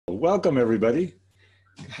welcome everybody.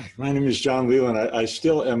 My name is John Leland. I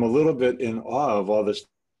still am a little bit in awe of all this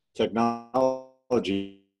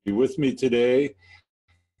technology. With me today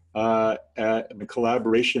at the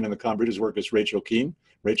collaboration and the ConvertKit work is Rachel Keene.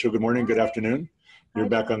 Rachel, good morning, good afternoon. You're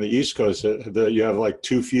back on the East Coast. You have like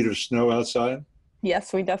 2 feet of snow outside?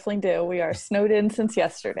 Yes, we definitely do. We are snowed in since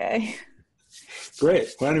yesterday. Great.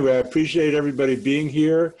 Well, anyway, I appreciate everybody being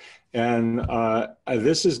here. And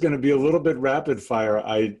this is going to be a little bit rapid fire.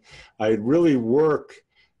 I really work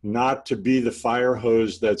not to be the fire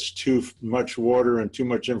hose that's too much water and too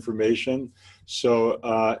much information. So,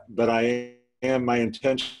 but my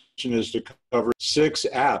intention is to cover 6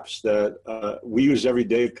 apps that we use every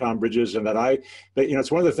day at ConvertKit, and but you know,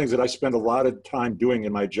 it's one of the things that I spend a lot of time doing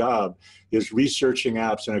in my job is researching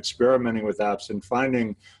apps and experimenting with apps and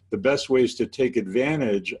finding the best ways to take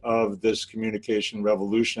advantage of this communication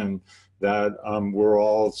revolution that we're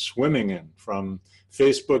all swimming in, from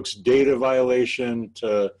Facebook's data violation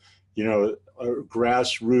to, you know,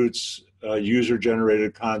 grassroots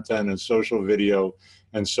user-generated content and social video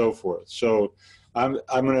and so forth. So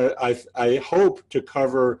I hope to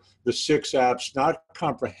cover the 6 apps, not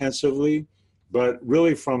comprehensively, but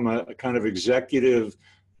really from a kind of executive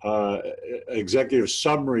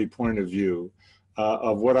summary point of view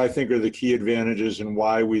of what I think are the key advantages and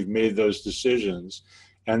why we've made those decisions.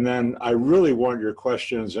 And then I really want your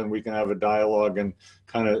questions, and we can have a dialogue and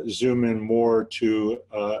kind of zoom in more to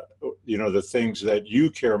you know, the things that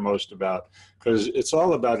you care most about, because it's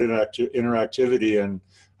all about interactivity, and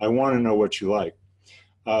I want to know what you like.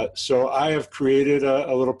 So I have created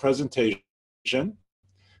a little presentation.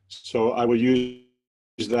 So I will use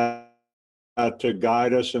that to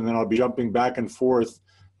guide us, and then I'll be jumping back and forth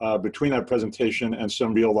between that presentation and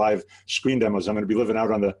some real live screen demos. I'm going to be living out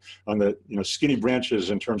on the you know, skinny branches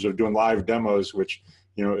in terms of doing live demos, which,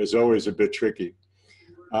 you know, is always a bit tricky.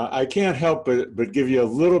 I can't help but give you a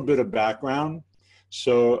little bit of background.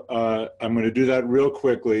 So I'm going to do that real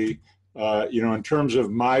quickly. You know, in terms of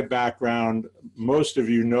my background, most of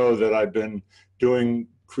you know that I've been doing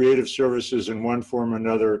creative services in one form or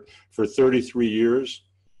another for 33 years.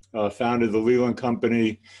 Founded the Leland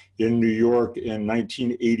Company in New York in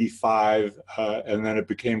 1985, and then it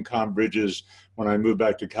became ConvertKit when I moved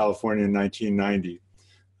back to California in 1990.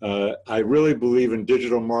 I really believe in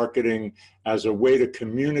digital marketing as a way to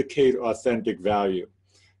communicate authentic value.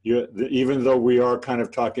 Even though we are kind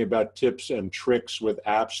of talking about tips and tricks with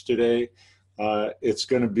apps today, it's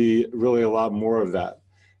going to be really a lot more of that.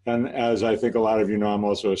 And as I think a lot of you know, I'm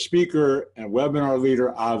also a speaker and webinar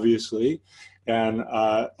leader, obviously, and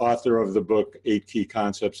author of the book, 8 Key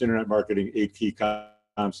Concepts, Internet Marketing, 8 Key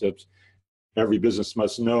Concepts Every Business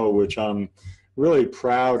Must Know, which I'm really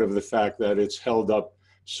proud of the fact that it's held up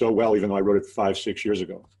so well, even though I wrote it 5, 6 years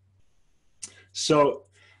ago. So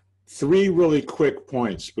 3 really quick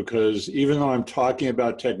points, because even though I'm talking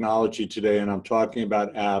about technology today and I'm talking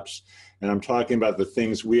about apps and I'm talking about the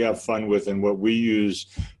things we have fun with and what we use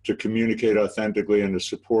to communicate authentically and to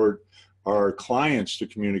support our clients to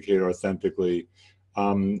communicate authentically,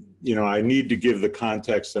 you know, I need to give the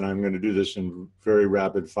context, and I'm going to do this in very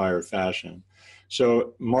rapid fire fashion.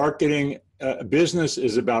 So marketing, business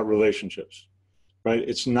is about relationships, right?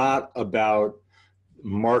 It's not about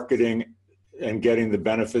marketing and getting the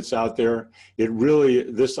benefits out there. It really,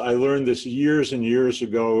 I learned this years and years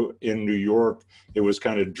ago in New York. It was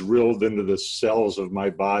kind of drilled into the cells of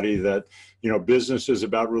my body that, you know, business is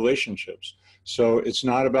about relationships. So it's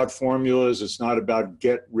not about formulas. It's not about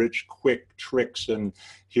get rich quick tricks. And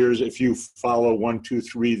here's, if you follow 1, 2,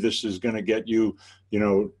 3, this is going to get you, you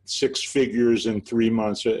know, 6 figures in 3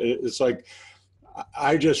 months. It's like,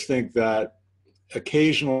 I just think that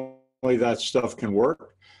occasionally that stuff can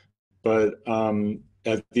work, but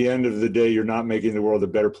at the end of the day, you're not making the world a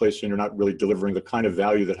better place, and you're not really delivering the kind of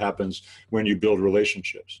value that happens when you build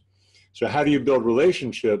relationships. So how do you build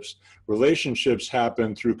relationships? Relationships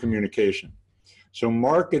happen through communication. So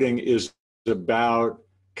marketing is about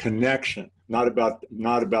connection, not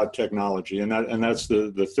about technology. And that's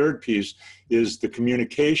the third piece, is the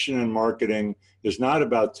communication in marketing is not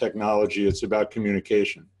about technology, it's about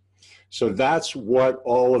communication. So that's what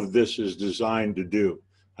all of this is designed to do.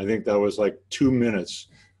 I think that was like 2 minutes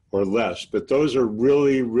or less, but those are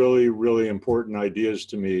really, really, really important ideas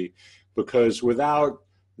to me, because without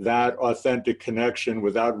that authentic connection,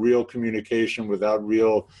 without real communication, without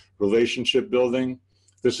real relationship building,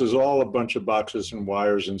 this is all a bunch of boxes and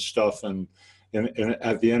wires and stuff, and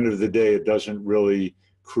at the end of the day, it doesn't really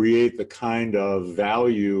create the kind of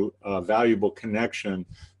valuable connection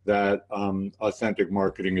that authentic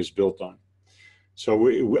marketing is built on.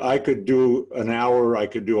 So I could do an hour, I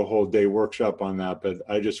could do a whole day workshop on that, but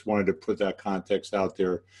I just wanted to put that context out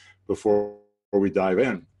there before we dive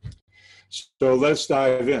in. So let's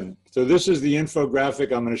dive in. So this is the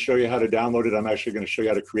infographic. I'm going to show you how to download it. I'm actually going to show you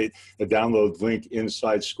how to create a download link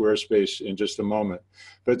inside Squarespace in just a moment.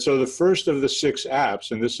 But so the first of the 6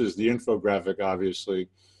 apps, and this is the infographic obviously,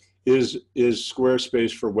 is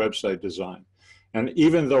Squarespace for website design. And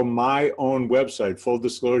even though my own website, full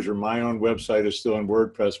disclosure, my own website is still in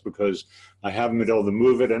WordPress because I haven't been able to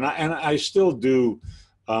move it. And I still do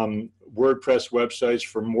WordPress websites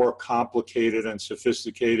for more complicated and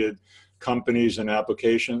sophisticated companies and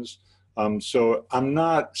applications. So I'm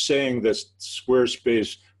not saying that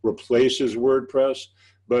Squarespace replaces WordPress,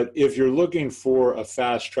 but if you're looking for a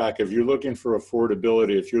fast track, if you're looking for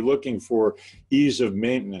affordability, if you're looking for ease of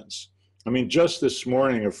maintenance, I mean, just this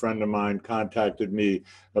morning, a friend of mine contacted me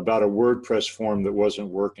about a WordPress form that wasn't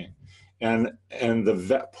working. And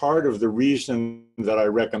the part of the reason that I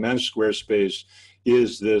recommend Squarespace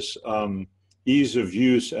is this ease of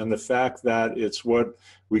use and the fact that it's what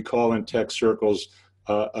we call in tech circles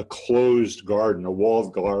a closed garden, a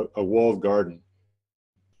walled garden.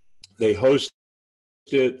 They host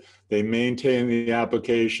it, they maintain the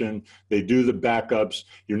application, they do the backups.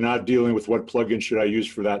 You're not dealing with what plugin should I use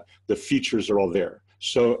for that. The features are all there.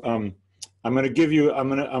 So I'm going to give you, I'm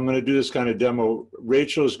going to do this kind of demo.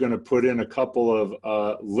 Rachel is going to put in a couple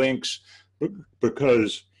of links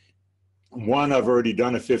because one, I've already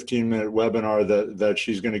done a 15-minute webinar that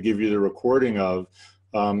she's going to give you the recording of.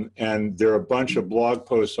 And there are a bunch of blog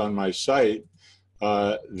posts on my site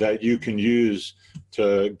that you can use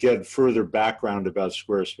to get further background about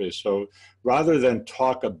Squarespace. So rather than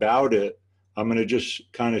talk about it, I'm going to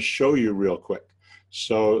just kind of show you real quick.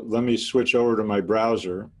 So let me switch over to my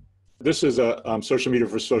browser. This is a social media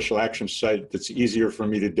for social action site that's easy for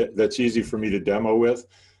me to demo with.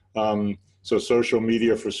 So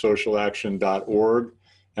socialmediaforsocialaction.org.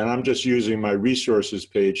 And I'm just using my resources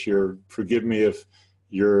page here. Forgive me if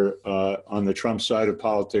you're on the Trump side of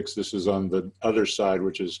politics. This is on the other side,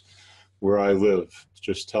 which is where I live,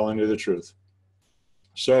 just telling you the truth.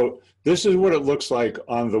 So this is what it looks like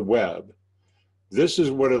on the web. This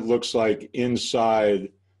is what it looks like inside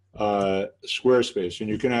Squarespace. And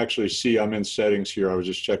you can actually see I'm in settings here. I was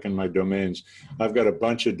just checking my domains. I've got a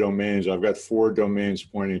bunch of domains. I've got 4 domains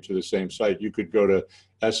pointing to the same site. You could go to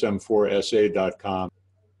sm4sa.com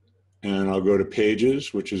and I'll go to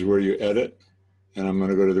pages, which is where you edit. And I'm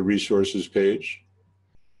going to go to the resources page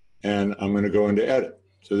and I'm going to go into edit.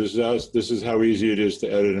 So this is how easy it is to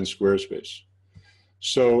edit in Squarespace.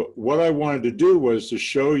 So what I wanted to do was to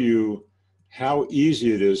show you how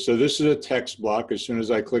easy it is. So this is a text block. As soon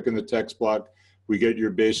as I click in the text block, we get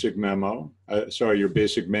your basic your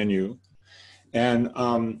basic menu. And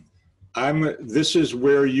this is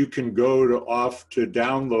where you can go to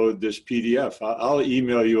download this PDF. I'll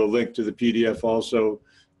email you a link to the PDF also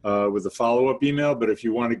with a follow-up email, but if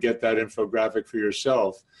you want to get that infographic for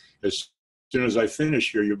yourself, as soon as I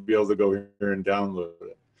finish here, you'll be able to go here and download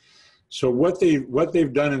it. So what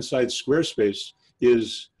they've done inside Squarespace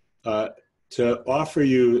is to offer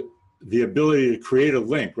you the ability to create a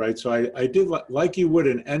link, right? So I did like you would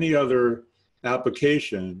in any other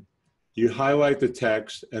application, you highlight the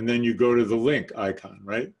text and then you go to the link icon,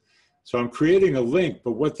 right? So I'm creating a link,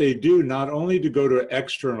 but what they do, not only to go to an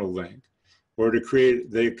external link or to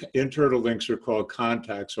create, the internal links are called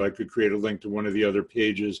contacts, so I could create a link to one of the other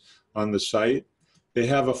pages on the site. They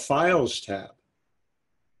have a files tab.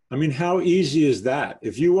 I mean, how easy is that?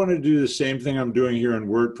 If you want to do the same thing I'm doing here in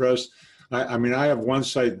WordPress, I mean, I have one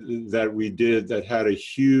site that we did that had a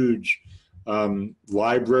huge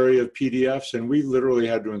library of PDFs, and we literally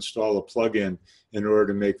had to install a plugin in order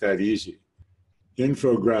to make that easy.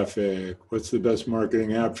 Infographic, what's the best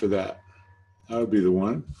marketing app for that? That would be the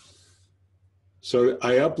one. So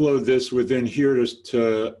I upload this within here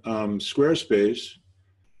to Squarespace.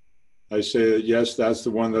 I say, yes, that's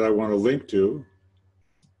the one that I want to link to.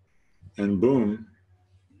 And boom,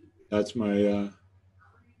 that's my,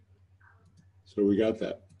 so we got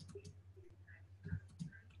that.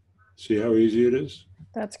 See how easy it is?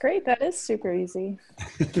 That's great. That is super easy.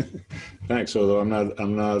 Thanks, although I'm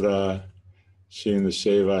not seeing the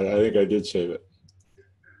save. I think I did save it.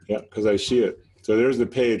 Yeah, because I see it. So there's the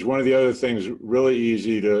page. One of the other things really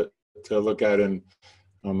easy to look at, and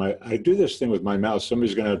I do this thing with my mouse.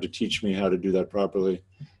 Somebody's going to have to teach me how to do that properly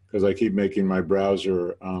because I keep making my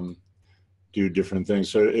browser do different things.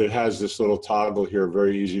 So it has this little toggle here,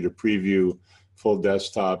 very easy to preview, full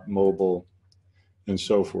desktop, mobile, and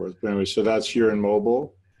so forth. But anyway, so that's here in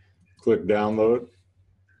mobile. Click download,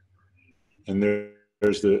 and there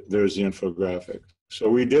there's the infographic. So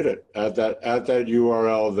we did it at that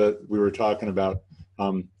URL that we were talking about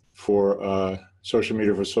for social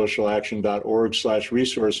media for social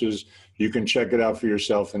action.org/resources. You can check it out for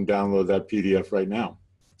yourself and download that PDF right now.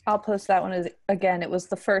 I'll post that one again. It was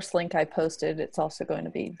the first link I posted. It's also going to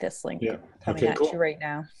be this link coming at you right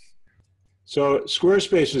now. So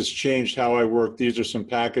Squarespace has changed how I work. These are some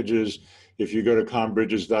packages. If you go to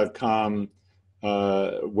combridges.com,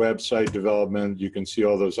 website development, you can see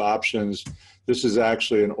all those options. This is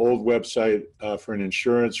actually an old website for an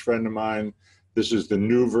insurance friend of mine. This is the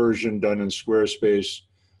new version done in Squarespace.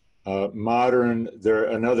 Modern.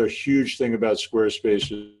 Another huge thing about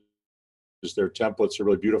Squarespace is their templates are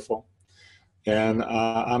really beautiful. And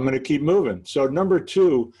I'm going to keep moving. So number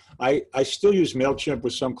two, I still use MailChimp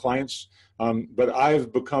with some clients, but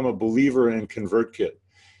I've become a believer in ConvertKit.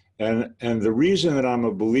 And the reason that I'm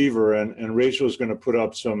a believer, and Rachel is going to put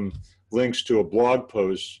up some links to a blog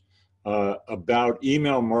post about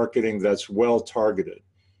email marketing that's well targeted.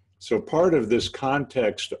 So part of this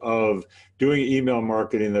context of doing email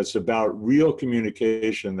marketing that's about real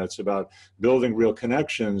communication, that's about building real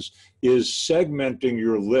connections, is segmenting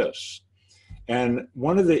your lists. And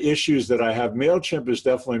one of the issues that I have, MailChimp is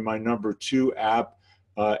definitely my number 2 app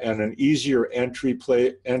and an easier entry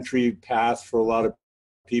path for a lot of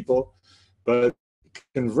people. But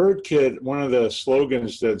ConvertKit, one of the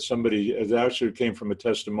slogans that it actually came from a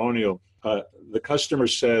testimonial, the customer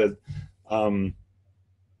said,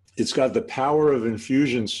 it's got the power of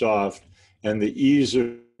Infusionsoft and the ease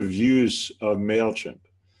of use of MailChimp.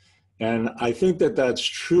 And I think that that's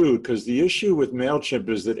true because the issue with MailChimp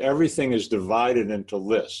is that everything is divided into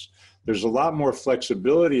lists. There's a lot more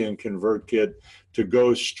flexibility in ConvertKit to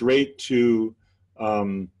go straight to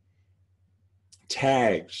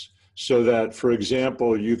tags, so that, for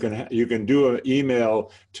example, you can do an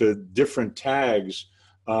email to different tags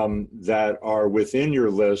that are within your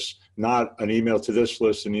list, not an email to this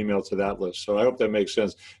list, an email to that list. So I hope that makes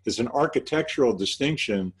sense. It's an architectural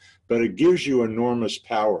distinction, but it gives you enormous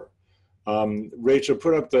power. Rachel,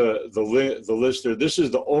 put up the list there. This is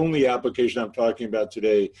the only application I'm talking about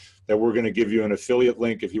today that we're going to give you an affiliate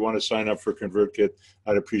link. If you want to sign up for ConvertKit,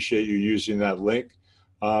 I'd appreciate you using that link.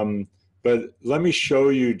 But let me show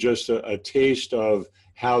you just a taste of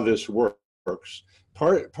how this works.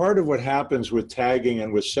 Part of what happens with tagging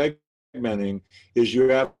and with segmenting is you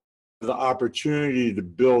have the opportunity to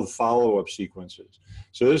build follow-up sequences.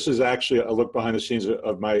 So this is actually a look behind the scenes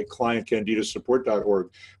of my client, CandidaSupport.org,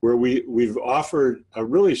 where we've offered a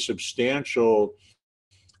really substantial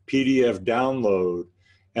PDF download.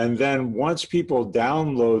 And then once people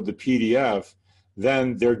download the PDF,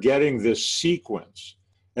 then they're getting this sequence.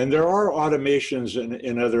 And there are automations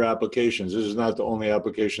in other applications. This is not the only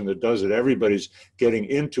application that does it. Everybody's getting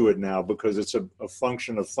into it now because it's a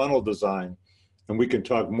function of funnel design. And we can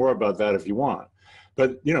talk more about that if you want.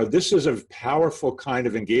 But this is a powerful kind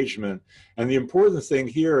of engagement. And the important thing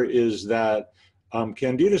here is that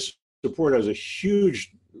Candida Support has a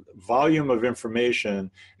huge volume of information,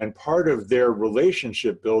 and part of their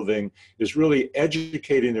relationship building is really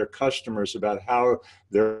educating their customers about how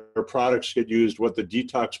their products get used, what the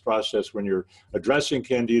detox process when you're addressing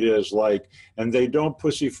Candida is like, and they don't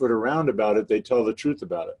pussyfoot around about it, they tell the truth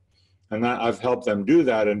about it. And I've helped them do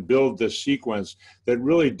that and build this sequence that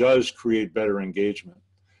really does create better engagement.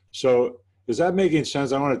 So is that making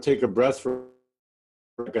sense? I want to take a breath for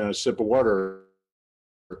a sip of water.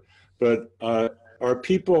 But are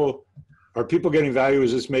people getting value?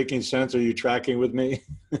 Is this making sense? Are you tracking with me?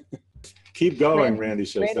 Keep going, Randy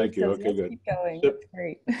says. Thank you. Okay, good. Keep going.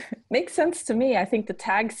 Great. Makes sense to me. I think the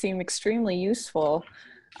tags seem extremely useful.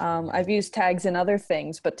 I've used tags in other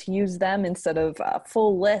things, but to use them instead of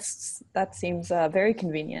full lists, that seems very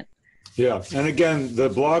convenient. Yeah, and again, the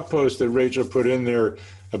blog post that Rachel put in there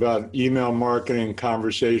about email marketing,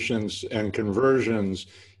 conversations, and conversions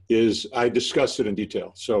I discussed it in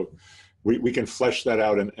detail. So we can flesh that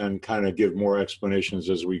out and kind of give more explanations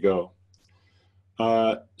as we go.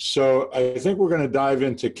 So I think we're going to dive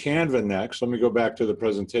into Canva next. Let me go back to the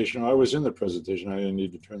presentation. I was in the presentation. I didn't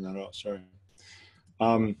need to turn that off. Sorry.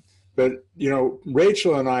 But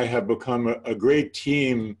Rachel and I have become a great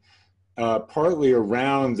team, partly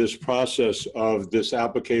around this process of this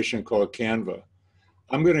application called Canva.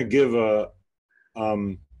 I'm going to give a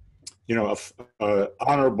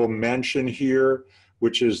honorable mention here,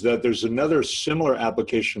 which is that there's another similar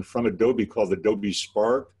application from Adobe called Adobe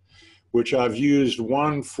Spark, which I've used,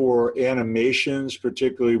 one for animations,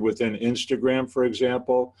 particularly within Instagram, for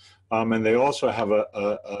example. And they also have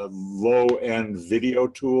a low-end video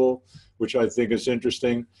tool, which I think is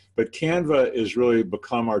interesting. But Canva has really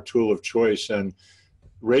become our tool of choice. And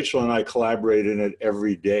Rachel and I collaborate in it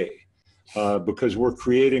every day because we're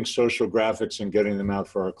creating social graphics and getting them out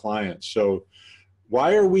for our clients. So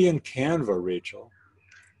why are we in Canva, Rachel?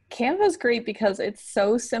 Canva is great because it's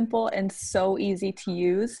so simple and so easy to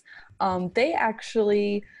use. They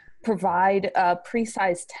actually provide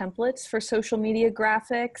pre-sized templates for social media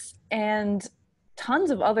graphics and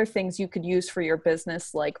tons of other things you could use for your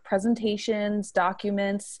business, like presentations,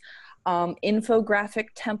 documents, infographic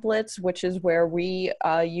templates, which is where we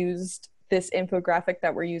used this infographic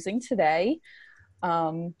that we're using today.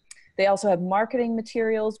 They also have marketing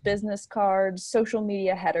materials, business cards, social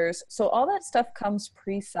media headers. So all that stuff comes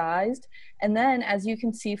pre-sized. And then, as you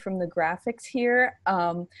can see from the graphics here,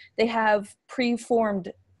 they have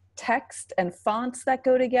pre-formed text and fonts that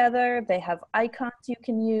go together. They have icons you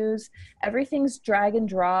can use. Everything's drag and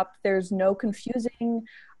drop. There's no confusing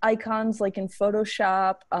icons like in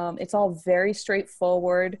Photoshop. It's all very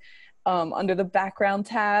straightforward. Under the background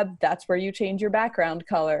tab, that's where you change your background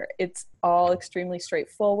color. It's all extremely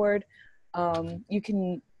straightforward. You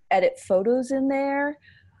can edit photos in there.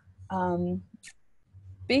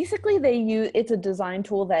 Basically, it's a design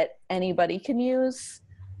tool that anybody can use.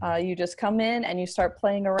 You just come in and you start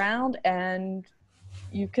playing around and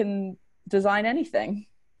you can design anything.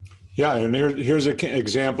 Yeah, and here's an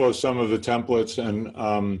example of some of the templates.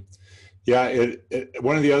 And yeah,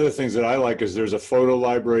 one of the other things that I like is there's a photo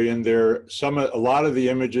library in there. A lot of the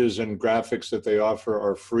images and graphics that they offer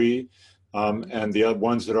are free, and the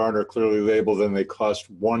ones that aren't are clearly labeled, and they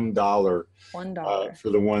cost $1. $1 for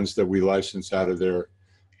the ones that we license out of there.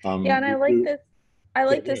 Yeah, and I like this. I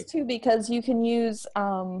like this too because you can use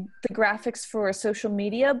the graphics for social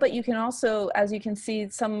media, but you can also, as you can see,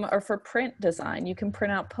 some are for print design. You can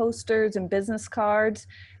print out posters and business cards,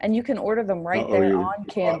 and you can order them right there on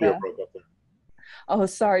Canva. Oh,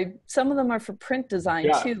 sorry. Some of them are for print design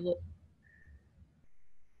too.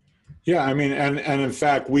 Yeah, I mean, and in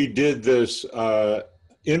fact, we did this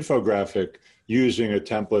infographic using a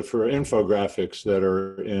template for infographics that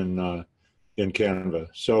are in Canva.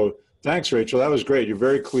 So thanks, Rachel. That was great. You're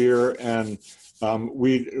very clear, and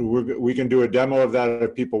we can do a demo of that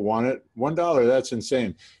if people want it. $1, that's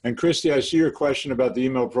insane. And Christy, I see your question about the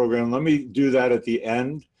email program. Let me do that at the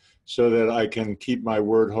end so that I can keep my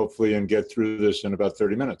word, hopefully, and get through this in about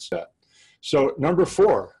 30 minutes. So number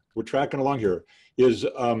 4, we're tracking along here, is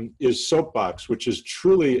Soapbox, which is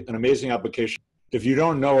truly an amazing application. If you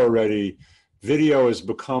don't know already, video has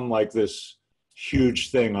become like this huge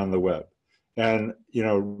thing on the web. And, you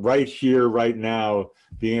know, right here, right now,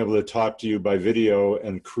 being able to talk to you by video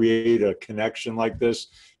and create a connection like this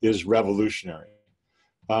is revolutionary.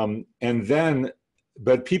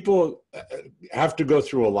 But people have to go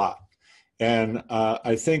through a lot. And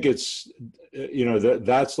I think it's, you know,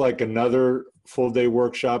 that's like another full-day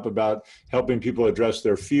workshop about helping people address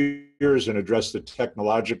their fears and address the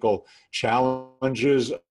technological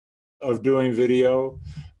challenges of doing video.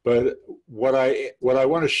 But what I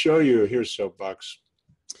want to show you, here's Soapbox.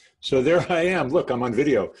 So there I am. Look, I'm on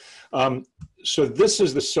video. So this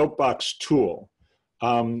is the Soapbox tool.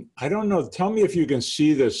 I don't know. Tell me if you can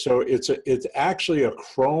see this. So it's actually a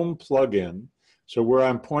Chrome plugin. So where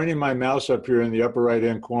I'm pointing my mouse up here in the upper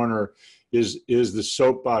right-hand corner is the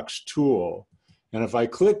Soapbox tool. And if I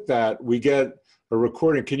click that, we get a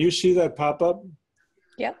recording. Can you see that pop up?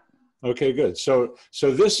 Yep. Okay, good. So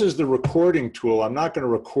this is the recording tool. I'm not going to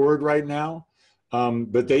record right now,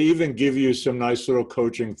 but they even give you some nice little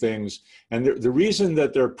coaching things. And the reason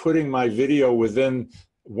that they're putting my video within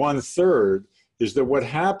 1/3 is that what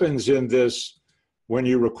happens in this when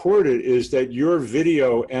you record it is that your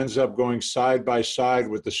video ends up going side by side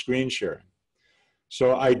with the screen sharing.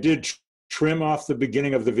 So I did trim off the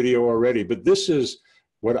beginning of the video already, but this is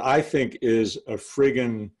what I think is a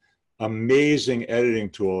friggin' amazing editing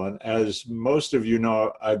tool. And as most of you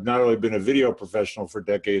know, I've not only been a video professional for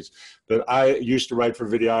decades, but I used to write for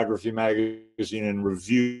Videography Magazine and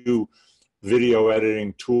review video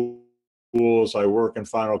editing tools. I work in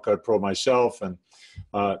Final Cut Pro myself, and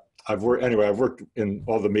I've worked in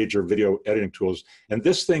all the major video editing tools. And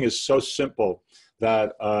this thing is so simple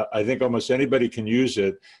that I think almost anybody can use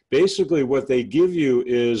it. Basically, what they give you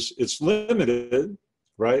is, it's limited,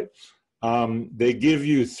 right? They give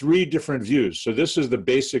you 3 different views. So this is the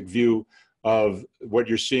basic view of what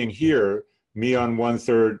you're seeing here, me on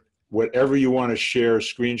 1/3, whatever you want to share,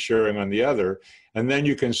 screen sharing on the other. And then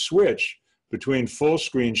you can switch between full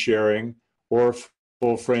screen sharing or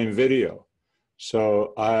full frame video.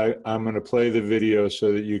 So I'm going to play the video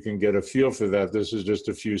so that you can get a feel for that. This is just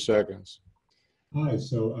a few seconds. Hi,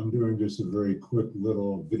 so I'm doing just a very quick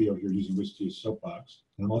little video here using Wistia Soapbox.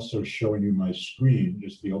 I'm also showing you my screen,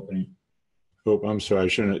 just the opening. Oh, I'm sorry, I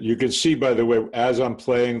shouldn't. You can see, by the way, as I'm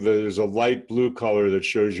playing, there's a light blue color that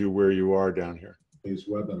shows you where you are down here. Today's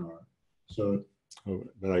webinar. So,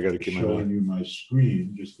 but I got to keep showing you my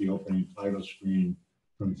screen, just the opening title screen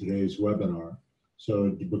from today's webinar.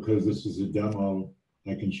 So, because this is a demo,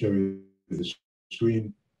 I can show you the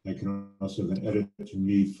screen. I can also then edit to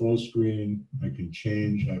me full screen. I can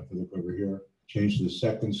change. I have to look over here. Change to the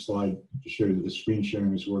second slide to show you that the screen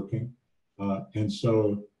sharing is working. And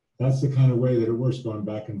so that's the kind of way that it works, going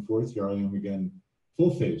back and forth. Here I am again,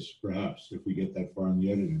 full face, perhaps, if we get that far in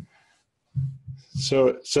the editing.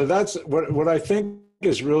 So that's what I think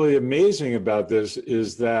is really amazing about this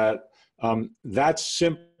is that that's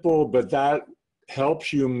simple, but that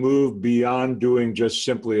helps you move beyond doing just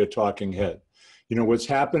simply a talking head. You know, what's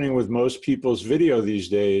happening with most people's video these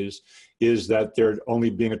days is that they're only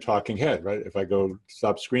being a talking head, right? If I go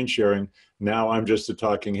stop screen sharing, now I'm just a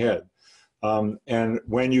talking head. And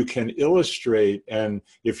when you can illustrate, and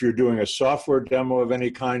if you're doing a software demo of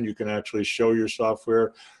any kind, you can actually show your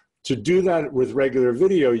software. To do that with regular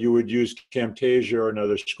video, you would use Camtasia or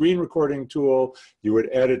another screen recording tool. You would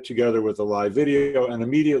edit together with a live video, and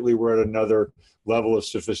immediately we're at another level of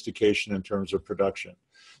sophistication in terms of production.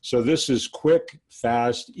 So this is quick,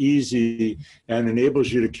 fast, easy, and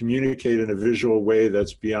enables you to communicate in a visual way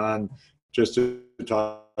that's beyond just a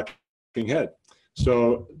talking head.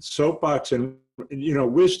 So Soapbox and, you know,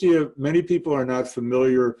 Wistia, many people are not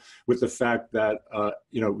familiar with the fact that,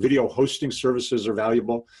 you know, video hosting services are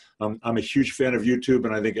valuable. I'm a huge fan of YouTube,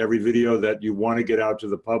 and I think every video that you want to get out to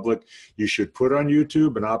the public, you should put on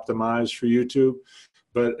YouTube and optimize for YouTube.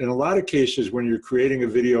 But in a lot of cases, when you're creating a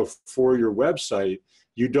video for your website,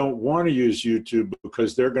 you don't want to use YouTube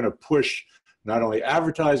because they're going to push not only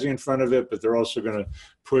advertising in front of it, but they're also going to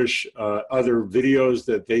push other videos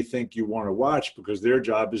that they think you want to watch because their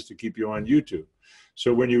job is to keep you on YouTube.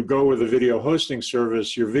 So when you go with a video hosting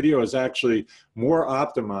service, your video is actually more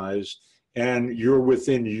optimized and you're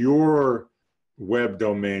within your web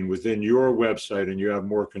domain, within your website, and you have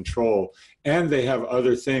more control. And they have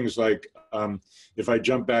other things like, if I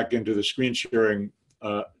jump back into the screen sharing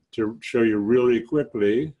to show you really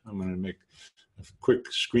quickly, I'm going to make a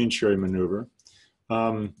quick screen sharing maneuver.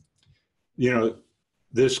 You know,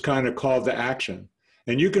 this kind of call to action.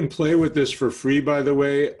 And you can play with this for free, by the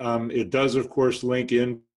way. It does, of course, link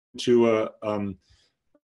into a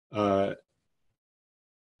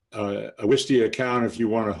Wistia account if you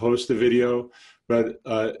want to host the video, but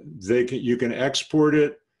you can export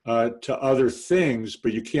it to other things,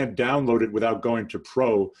 but you can't download it without going to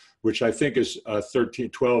Pro, which I think is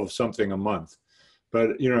 $12 something a month.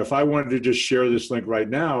 But you know, if I wanted to just share this link right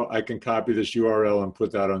now, I can copy this URL and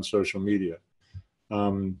put that on social media.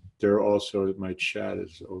 There also, my chat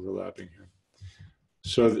is overlapping here.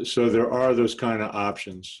 So there are those kind of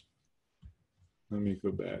options. Let me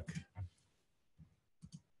go back.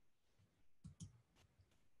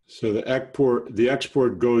 So the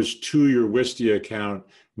export goes to your Wistia account,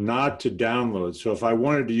 not to download. So if I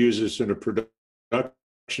wanted to use this in a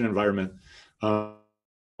production environment,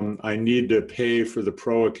 I need to pay for the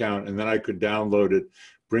Pro account, and then I could download it,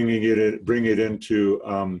 bring it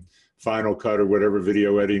into Final Cut or whatever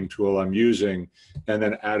video editing tool I'm using, and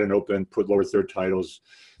then add an open, put lower third titles.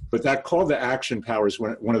 But that call to action power is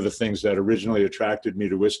one of the things that originally attracted me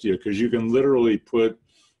to Wistia, because you can literally put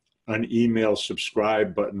an email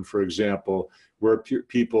subscribe button, for example, where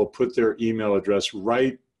people put their email address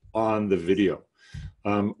right on the video.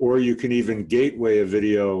 Or you can even gateway a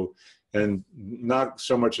video, and not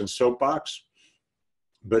so much in Soapbox,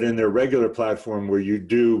 but in their regular platform where you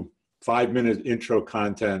do 5-minute intro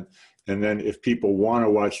content, and then if people want to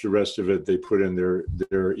watch the rest of it, they put in their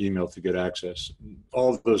email to get access.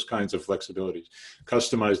 All of those kinds of flexibilities.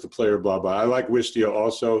 Customize the player, blah, blah. I like Wistia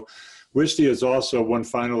also. Wistia is also, one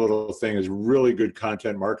final little thing, is really good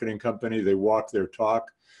content marketing company. They walk their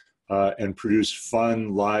talk and produce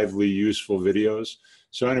fun, lively, useful videos.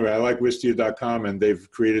 So anyway, I like Wistia.com, and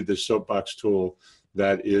they've created this Soapbox tool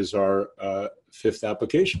that is our 5th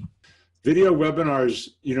application. Video webinars,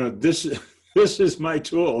 you know, this is my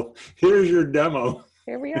tool. Here's your demo.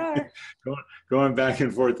 Here we are. Going back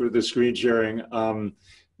and forth with the screen sharing.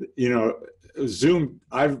 You know, Zoom,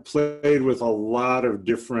 I've played with a lot of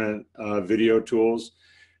different video tools.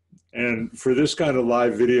 And for this kind of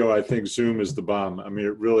live video, I think Zoom is the bomb. I mean,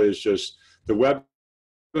 it really is just the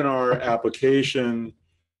webinar application,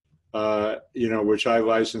 you know, which I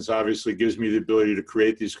license, obviously gives me the ability to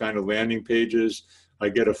create these kind of landing pages. I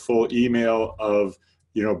get a full email of,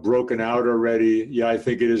 you know, broken out already. Yeah, I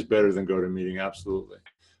think it is better than GoToMeeting, absolutely.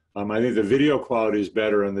 I think the video quality is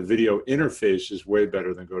better, and the video interface is way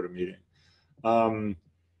better than GoToMeeting.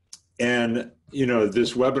 And, you know,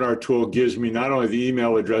 this webinar tool gives me not only the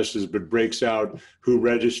email addresses, but breaks out who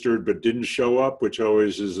registered but didn't show up, which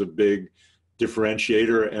always is a big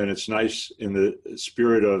differentiator. And it's nice in the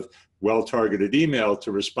spirit of well-targeted email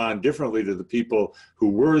to respond differently to the people who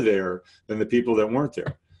were there than the people that weren't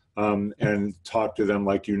there, and talk to them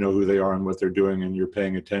like you know who they are and what they're doing and you're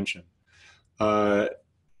paying attention.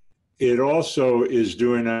 It also is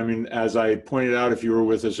doing, I mean, as I pointed out, if you were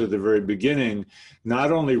with us at the very beginning,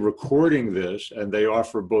 not only recording this, and they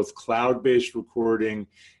offer both cloud-based recording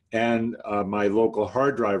and my local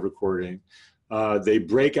hard drive recording. They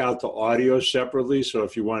break out the audio separately, so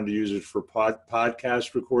if you wanted to use it for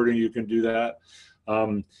podcast recording, you can do that.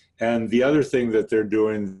 And the other thing that they're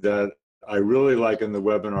doing that I really like in the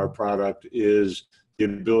webinar product is the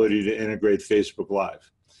ability to integrate Facebook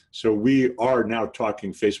Live. So we are now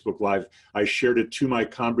talking Facebook Live. I shared it to my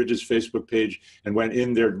Combridge's Facebook page and went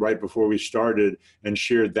in there right before we started and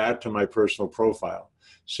shared that to my personal profile.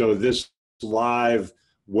 So this live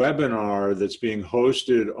webinar that's being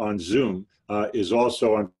hosted on Zoom is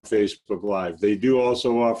also on Facebook Live. They do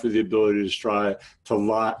also offer the ability to try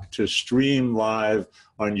to stream live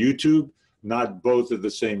on YouTube, not both at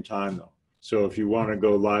the same time though. So if you want to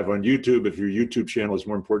go live on YouTube, if your YouTube channel is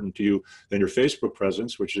more important to you than your Facebook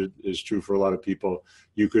presence, which is true for a lot of people,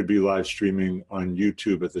 you could be live streaming on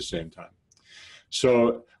YouTube at the same time.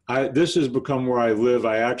 So this has become where I live.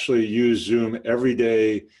 I actually use Zoom every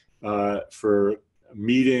day for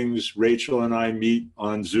meetings. Rachel and I meet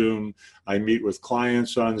on Zoom. I meet with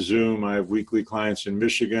clients on Zoom. I have weekly clients in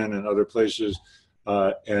Michigan and other places.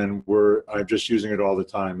 And I'm just using it all the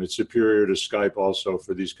time. It's superior to Skype also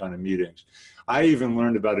for these kind of meetings. I even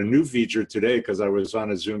learned about a new feature today because I was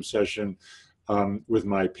on a Zoom session with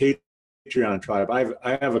my Patreon tribe.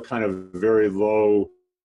 I have a kind of very low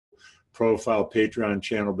profile Patreon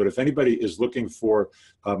channel, but if anybody is looking for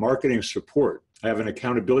marketing support, I have an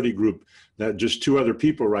accountability group that just 2 other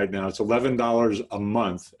people right now. It's $11 a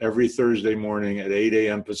month. Every Thursday morning at 8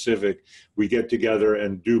 a.m. Pacific, we get together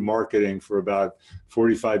and do marketing for about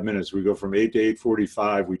 45 minutes. We go from 8 to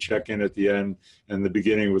 8:45. We check in at the end and the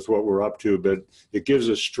beginning with what we're up to, but it gives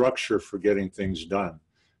us structure for getting things done.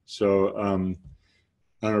 So,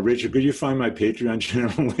 I don't know, Rachel, could you find my Patreon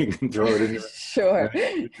channel link and throw it in there? Sure.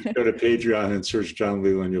 Just go to Patreon and search John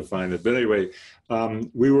Leland, you'll find it. But anyway,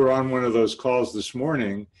 we were on one of those calls this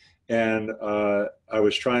morning, and I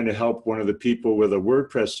was trying to help one of the people with a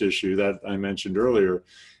WordPress issue that I mentioned earlier,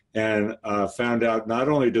 and found out not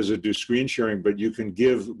only does it do screen sharing, but you can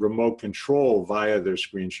give remote control via their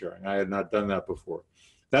screen sharing. I had not done that before.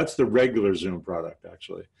 That's the regular Zoom product,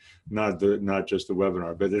 actually, not just the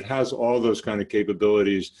webinar, but it has all those kind of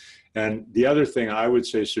capabilities. And the other thing I would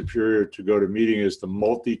say superior to GoToMeeting is the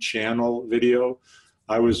multi-channel video.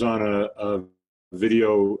 I was on a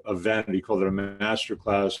video event, he called it a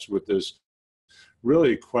masterclass, with this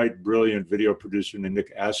really quite brilliant video producer named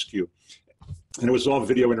Nick Askew. And it was all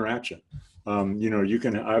video interaction. You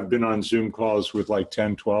know, I've been on Zoom calls with like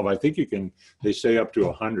 10, 12, I think they say up to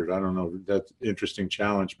 100. I don't know, that's an interesting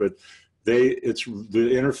challenge, but the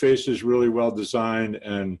interface is really well designed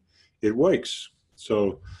and it works.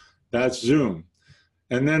 So that's Zoom.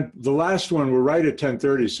 And then the last one, we're right at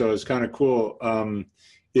 10:30, so it's kind of cool,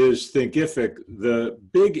 is Thinkific. The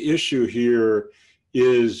big issue here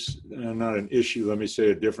is, not an issue, let me say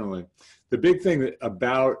it differently. The big thing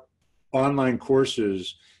about online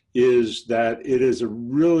courses is that it is a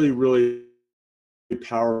really, really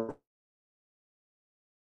powerful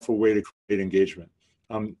way to create engagement.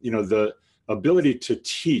 You know, the ability to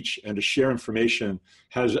teach and to share information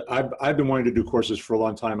I've been wanting to do courses for a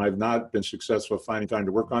long time. I've not been successful at finding time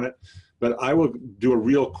to work on it, but I will do a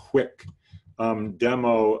real quick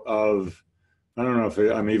demo of, I don't know if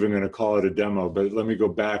I'm even going to call it a demo, but let me go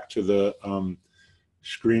back to the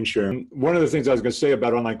screen sharing. One of the things I was going to say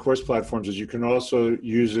about online course platforms is you can also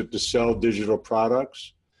use it to sell digital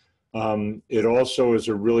products. It also is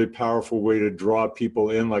a really powerful way to draw people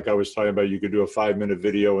in. Like I was talking about, you could do a 5-minute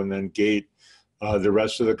video and then gate the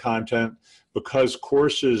rest of the content. Because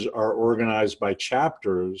courses are organized by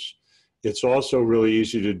chapters, it's also really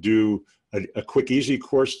easy to do a quick, easy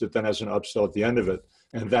course that then has an upsell at the end of it.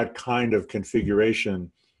 And that kind of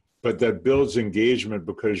configuration, but that builds engagement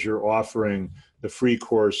because you're offering the free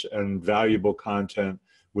course and valuable content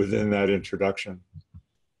within that introduction.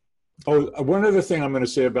 Oh, one other thing I'm going to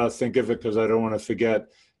say about Thinkific, because I don't want to forget,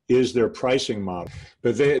 is their pricing model.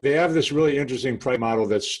 But they have this really interesting price model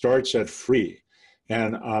that starts at free.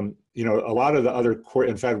 And, you know, a lot of the other,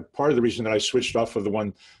 in fact, part of the reason that I switched off of the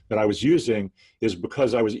one that I was using is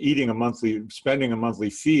because I was spending a monthly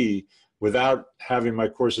fee without having my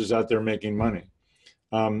courses out there making money.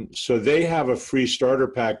 So they have a free starter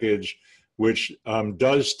package, which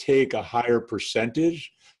does take a higher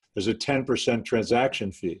percentage. There's a 10%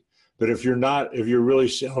 transaction fee. But if you're really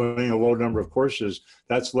selling a low number of courses,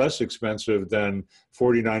 that's less expensive than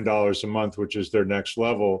 $49 a month, which is their next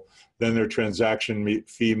level. Then their transaction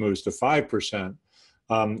fee moves to 5%.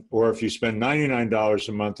 Or if you spend $99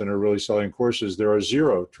 a month and are really selling courses, there are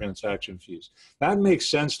 0 transaction fees. That makes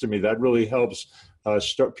sense to me. That really helps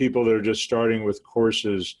people that are just starting with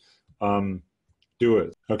courses do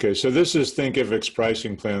it. Okay, so this is Thinkific's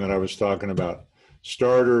pricing plan that I was talking about.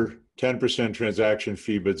 Starter, 10% transaction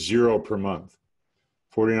fee, but 0 per month.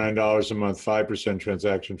 $49 a month, 5%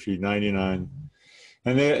 transaction fee, $99.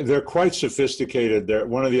 And they're quite sophisticated.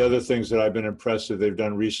 One of the other things that I've been impressed that they've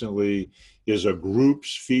done recently is a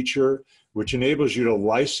groups feature, which enables you to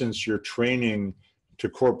license your training to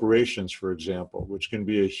corporations, for example, which can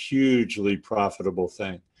be a hugely profitable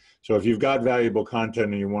thing. So if you've got valuable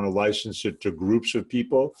content and you want to license it to groups of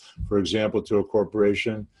people, for example, to a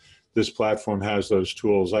corporation, this platform has those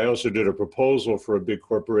tools. I also did a proposal for a big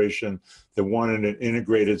corporation that wanted an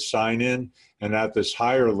integrated sign-in, and at this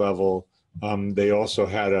higher level, they also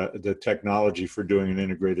had the technology for doing an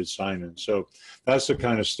integrated sign-in. So that's the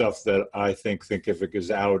kind of stuff that I think Thinkific is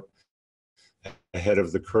out ahead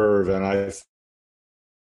of the curve,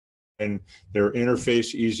 and their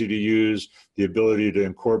interface easy to use, the ability to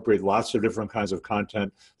incorporate lots of different kinds of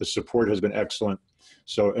content. The support has been excellent.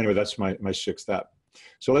 So anyway, that's my 6th app.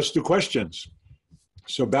 So let's do questions.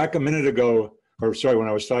 So back a minute ago, or sorry, when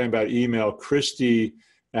I was talking about email, Christy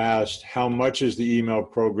asked, how much is the email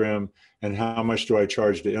program and how much do I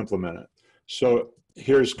charge to implement it? So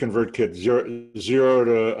here's ConvertKit, 0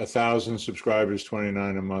 to 1,000 subscribers,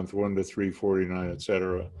 $29 a month, 1 to 349,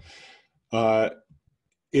 etc.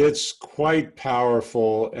 It's quite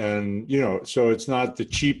powerful, and so it's not the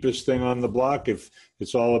cheapest thing on the block. If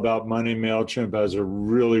it's all about money, MailChimp has a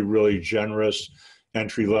really, really generous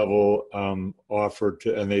entry-level offer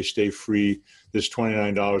and they stay free. This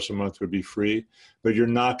 $29 a month would be free, but you're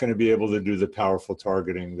not going to be able to do the powerful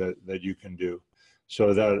targeting that you can do.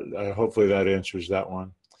 So that hopefully that answers that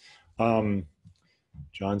one.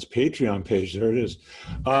 John's Patreon page, there it is.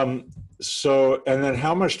 So, and then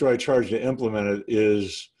how much do I charge to implement it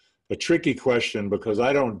is a tricky question, because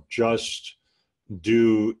I don't just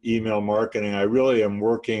do email marketing. I really am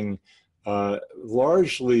working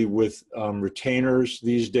largely with retainers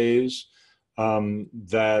these days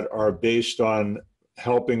that are based on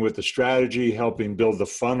helping with the strategy, helping build the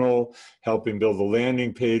funnel, helping build the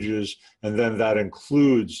landing pages, and then that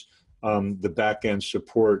includes the back-end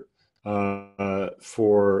support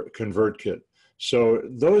for ConvertKit. So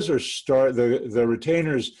those are the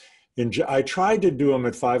retainers. I tried to do them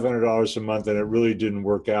at $500 a month and it really didn't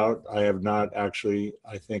work out. I have not actually,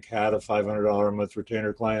 I think, had a $500 a month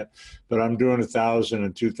retainer client, but I'm doing 1,000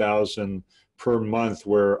 and 2,000 per month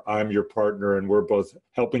where I'm your partner and we're both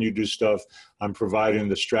helping you do stuff. I'm providing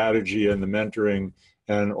the strategy and the mentoring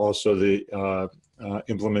and also the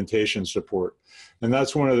implementation support. And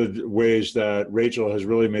that's one of the ways that Rachel has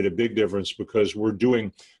really made a big difference, because we're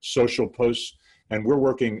doing social posts and we're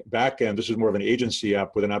working back end. This is more of an agency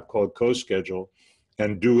app with an app called CoSchedule,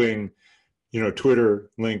 and doing,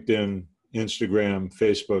 Twitter, LinkedIn, Instagram,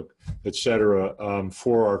 Facebook, et cetera,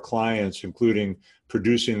 for our clients, including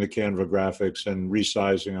producing the Canva graphics and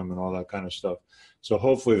resizing them and all that kind of stuff. So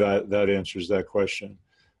hopefully that answers that question.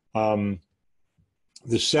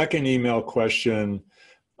 The second email question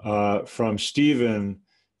from Stephen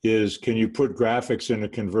is, can you put graphics in a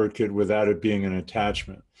ConvertKit without it being an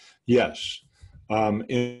attachment? Yes.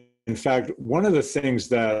 In fact, one of the things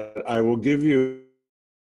that I will give you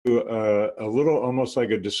a little, almost like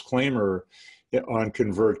a disclaimer on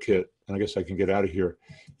ConvertKit, and I guess I can get out of here,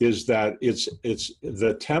 is that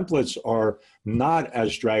the templates are not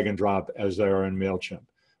as drag and drop as they are in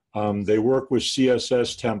MailChimp. They work with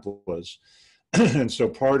CSS templates. And so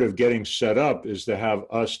part of getting set up is to have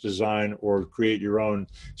us design or create your own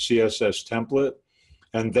CSS template.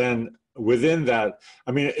 And then within that,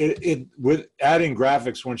 I mean, with adding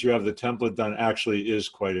graphics once you have the template done actually is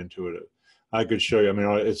quite intuitive. I could show you. I mean,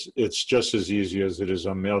 it's just as easy as it is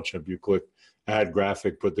on MailChimp. You click add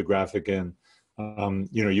graphic, put the graphic in.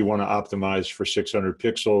 You want to optimize for 600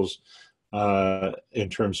 pixels in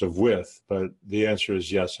terms of width, but the answer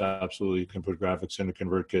is yes, absolutely. You can put graphics into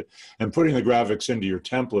ConvertKit, and putting the graphics into your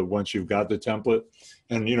template once you've got the template.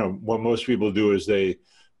 And what most people do is they,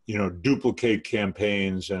 duplicate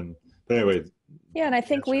campaigns but anyway. Yeah, and I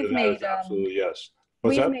think we've made absolutely yes.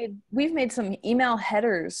 We've made some email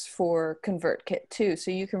headers for ConvertKit too, so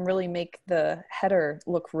you can really make the header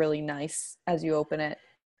look really nice as you open it.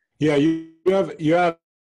 Yeah, you have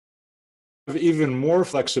even more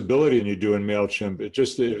flexibility than you do in MailChimp. It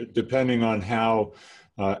just depending on how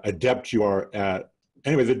adept you are at.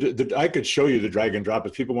 Anyway, I could show you the drag and drop.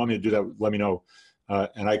 If people want me to do that, let me know,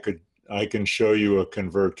 and I can show you a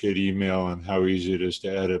ConvertKit email and how easy it is to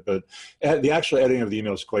edit. But the actual editing of the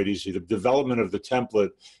email is quite easy. The development of the template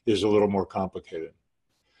is a little more complicated.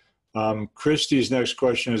 Christy's next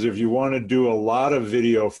question is, if you want to do a lot of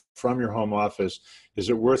video from your home office, is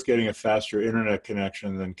it worth getting a faster internet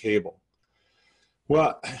connection than cable?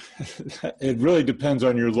 Well, it really depends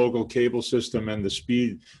on your local cable system and the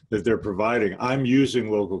speed that they're providing. I'm using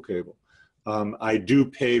local cable. I do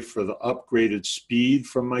pay for the upgraded speed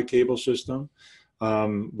from my cable system,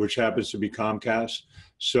 which happens to be Comcast.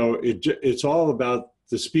 So it's all about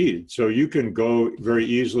the speed. So you can go very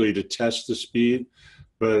easily to test the speed,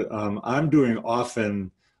 but I'm doing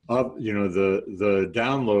often up, the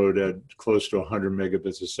download at close to 100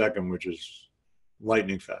 megabits a second, which is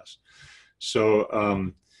lightning fast.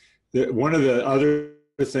 So one of the other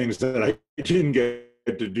things that I didn't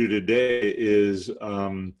get to do today is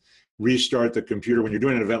restart the computer. When you're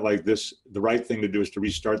doing an event like this, the right thing to do is to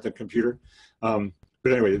restart the computer. But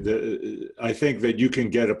anyway, I think that you can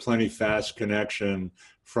get a plenty fast connection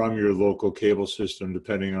from your local cable system,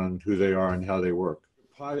 depending on who they are and how they work.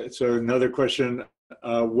 So another question,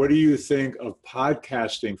 what do you think of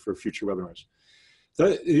podcasting for future webinars?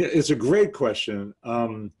 It's a great question.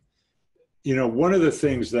 One of the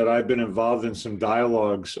things that I've been involved in some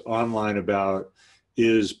dialogues online about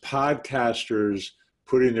is podcasters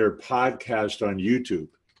putting their podcast on YouTube,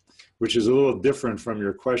 which is a little different from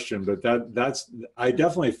your question, but I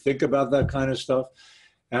definitely think about that kind of stuff.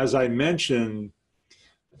 As I mentioned,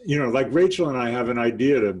 like Rachel and I have an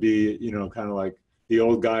idea to be, kind of like the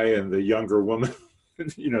old guy and the younger woman.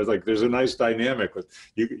 Like there's a nice dynamic with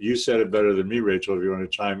you said it better than me, Rachel, if you want to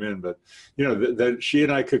chime in, but that she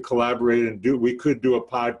and I could collaborate and we could do a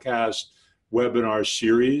podcast webinar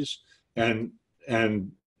series and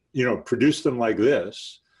produce them like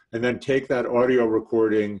this, and then take that audio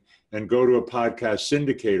recording and go to a podcast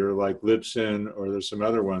syndicator like Libsyn, or there's some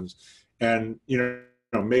other ones, and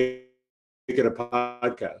make it a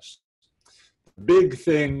podcast. Big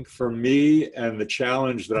thing for me, and the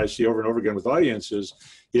challenge that I see over and over again with audiences,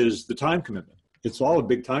 is the time commitment. It's all a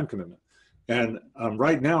big time commitment. And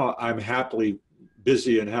right now I'm happily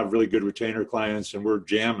busy and have really good retainer clients and we're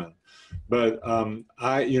jamming. But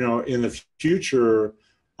in the future,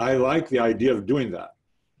 I like the idea of doing that.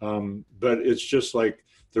 But it's just like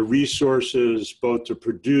the resources both to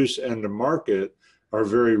produce and to market are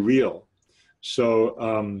very real.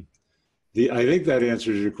 So I think that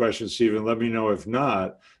answers your question, Stephen. Let me know if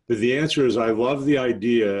not. But the answer is, I love the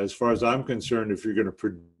idea. As far as I'm concerned, if you're going to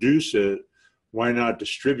produce it, why not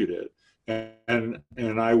distribute it? And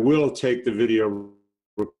I will take the video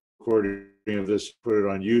recording of this, put it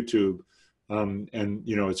on YouTube. And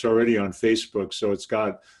it's already on Facebook, so it's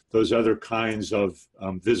got those other kinds of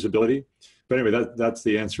visibility. But anyway, that's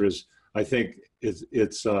the answer. Is I think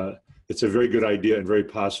it's a very good idea and very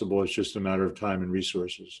possible. It's just a matter of time and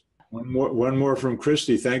resources. One more from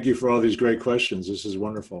Christy. Thank you for all these great questions. This is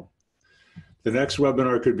wonderful. The next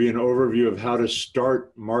webinar could be an overview of how to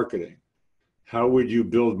start marketing. How would you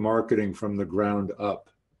build marketing from the ground up?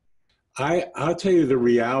 I'll tell you the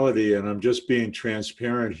reality, and I'm just being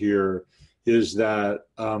transparent here, is that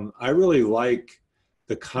I really like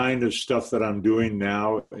the kind of stuff that I'm doing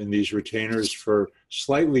now in these retainers for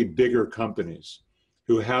slightly bigger companies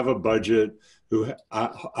who have a budget, who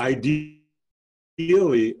ideally,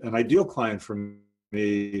 an ideal client for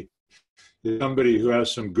me is somebody who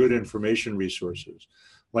has some good information resources.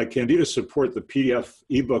 Like Candida Support, the PDF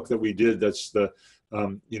ebook that we did, that's the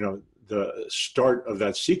start of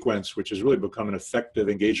that sequence, which has really become an effective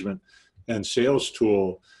engagement and sales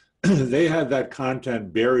tool. They had that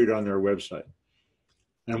content buried on their website.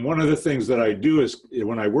 And one of the things that I do is,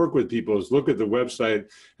 when I work with people, is look at the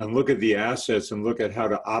website and look at the assets and look at how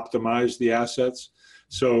to optimize the assets.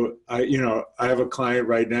 So I have a client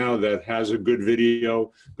right now that has a good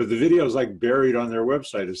video, but the video is like buried on their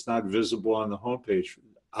website. It's not visible on the homepage.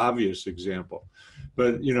 Obvious example.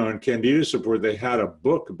 But in Candida Support, they had a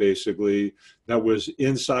book basically that was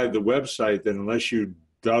inside the website that unless you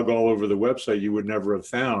dug all over the website, you would never have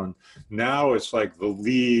found. Now it's like the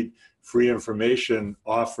lead free information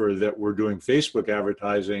offer that we're doing Facebook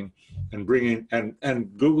advertising and bringing,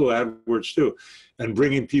 and Google AdWords too, and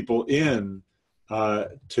bringing people in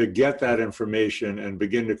to get that information and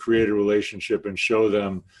begin to create a relationship and show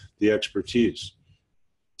them the expertise.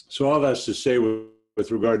 So all that's to say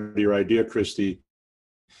with regard to your idea, Christy,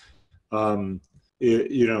 I'm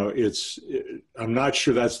not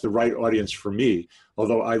sure that's the right audience for me.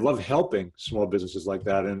 although I love helping small businesses like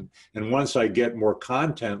that. And once I get more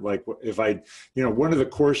content, like if I, one of the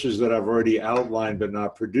courses that I've already outlined but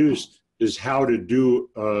not produced is how to do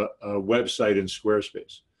a website in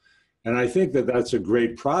Squarespace. And I think that that's a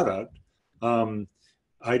great product.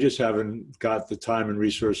 I just haven't got the time and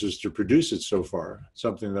resources to produce it so far,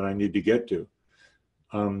 something that I need to get to.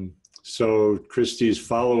 So Christie's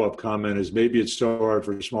follow-up comment is, maybe it's so hard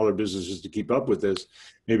for smaller businesses to keep up with this.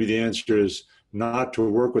 Maybe the answer is not to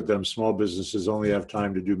work with them. Small businesses only have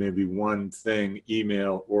time to do maybe one thing,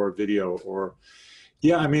 email or video or,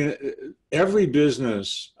 yeah, I mean, every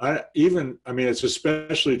business, it's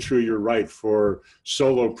especially true, you're right, for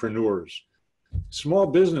solopreneurs. Small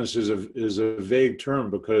business is a vague term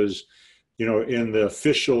because, in the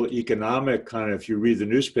official economic kind of, if you read the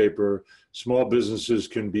newspaper, small businesses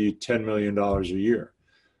can be $10 million a year.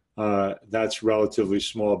 That's relatively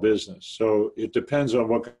small business. So it depends on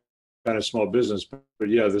what kind of small business. But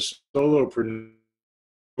yeah, the solopreneurs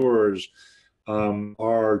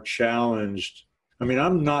are challenged. I mean,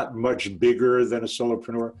 I'm not much bigger than a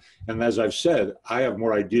solopreneur. And as I've said, I have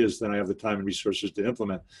more ideas than I have the time and resources to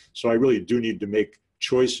implement. So I really do need to make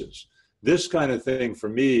choices. This kind of thing for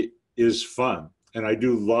me is fun. And I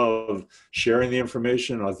do love sharing the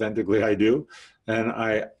information authentically. I do. And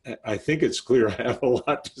I think it's clear I have a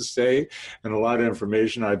lot to say and a lot of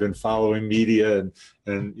information. I've been following media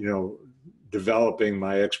and developing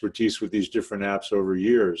my expertise with these different apps over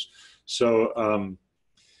years. So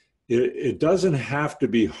it doesn't have to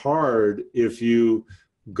be hard if you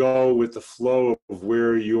go with the flow of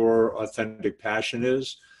where your authentic passion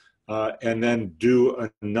is, and then do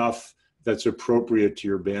enough that's appropriate to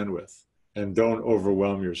your bandwidth, and don't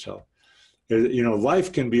overwhelm yourself.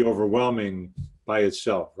 Life can be overwhelming by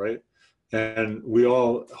itself, right? And we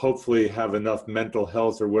all hopefully have enough mental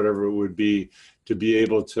health or whatever it would be to be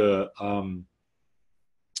able to,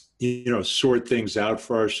 sort things out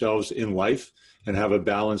for ourselves in life and have a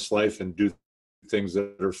balanced life and do things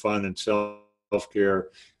that are fun and self-care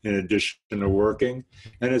in addition to working.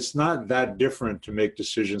 And it's not that different to make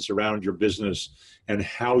decisions around your business and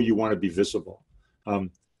how you want to be visible.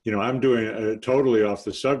 I'm doing totally off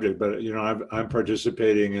the subject, but I'm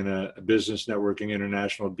participating in a Business Networking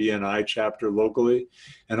International BNI chapter locally,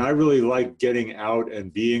 and I really like getting out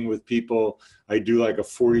and being with people. I do like a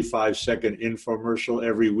 45-second infomercial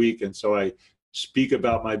every week, and so I speak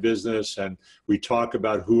about my business and we talk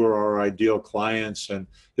about who are our ideal clients, and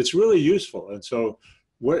it's really useful. And so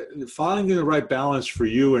finding the right balance for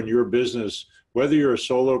you and your business, whether you're a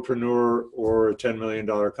solopreneur or a $10 million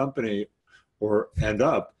company or end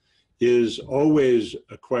up, is always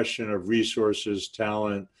a question of resources,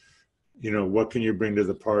 talent, what can you bring to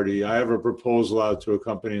the party? I have a proposal out to a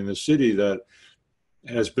company in the city that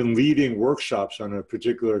has been leading workshops on a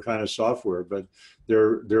particular kind of software, but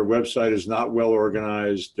their website is not well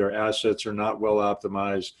organized, their assets are not well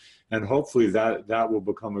optimized, and hopefully that will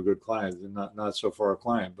become a good client. Not so far a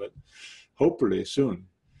client, but hopefully soon.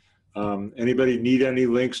 Anybody need any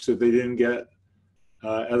links that they didn't get?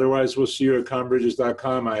 Otherwise, we'll see you at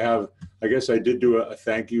conbridges.com. I guess I did do a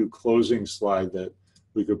thank you closing slide that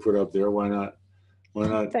we could put up there. Why not?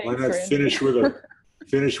 Thanks, why not finish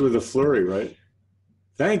with a flurry, right?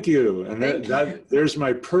 Thank you. And there's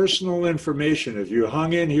my personal information. If you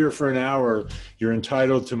hung in here for an hour, you're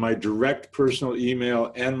entitled to my direct personal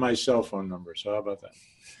email and my cell phone number. So how about that?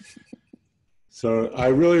 So I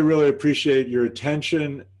really, really appreciate your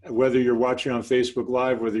attention, whether you're watching on Facebook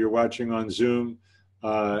Live, whether you're watching on Zoom.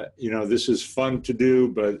 This is fun to do,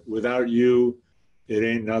 but without you, it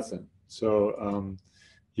ain't nothing. So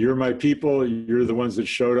you're my people. You're the ones that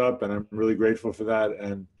showed up, and I'm really grateful for that.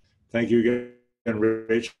 And thank you again,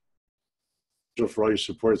 Rachel, for all your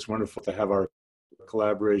support. It's wonderful to have our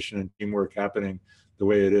collaboration and teamwork happening the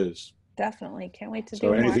way it is. Definitely. Can't wait to do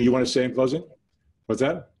more. So anything you want to say in closing? What's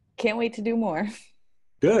that? Can't wait to do more.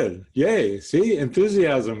 Good. Yay. See,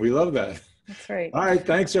 enthusiasm. We love that. That's right. All right.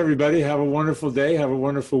 Thanks, everybody. Have a wonderful day. Have a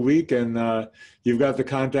wonderful week. And you've got the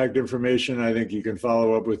contact information. I think you can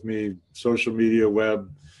follow up with me, social media,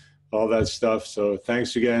 web, all that stuff. So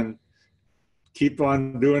thanks again. Keep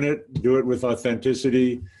on doing it. Do it with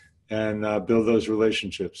authenticity and build those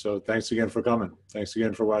relationships. So thanks again for coming. Thanks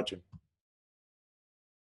again for watching.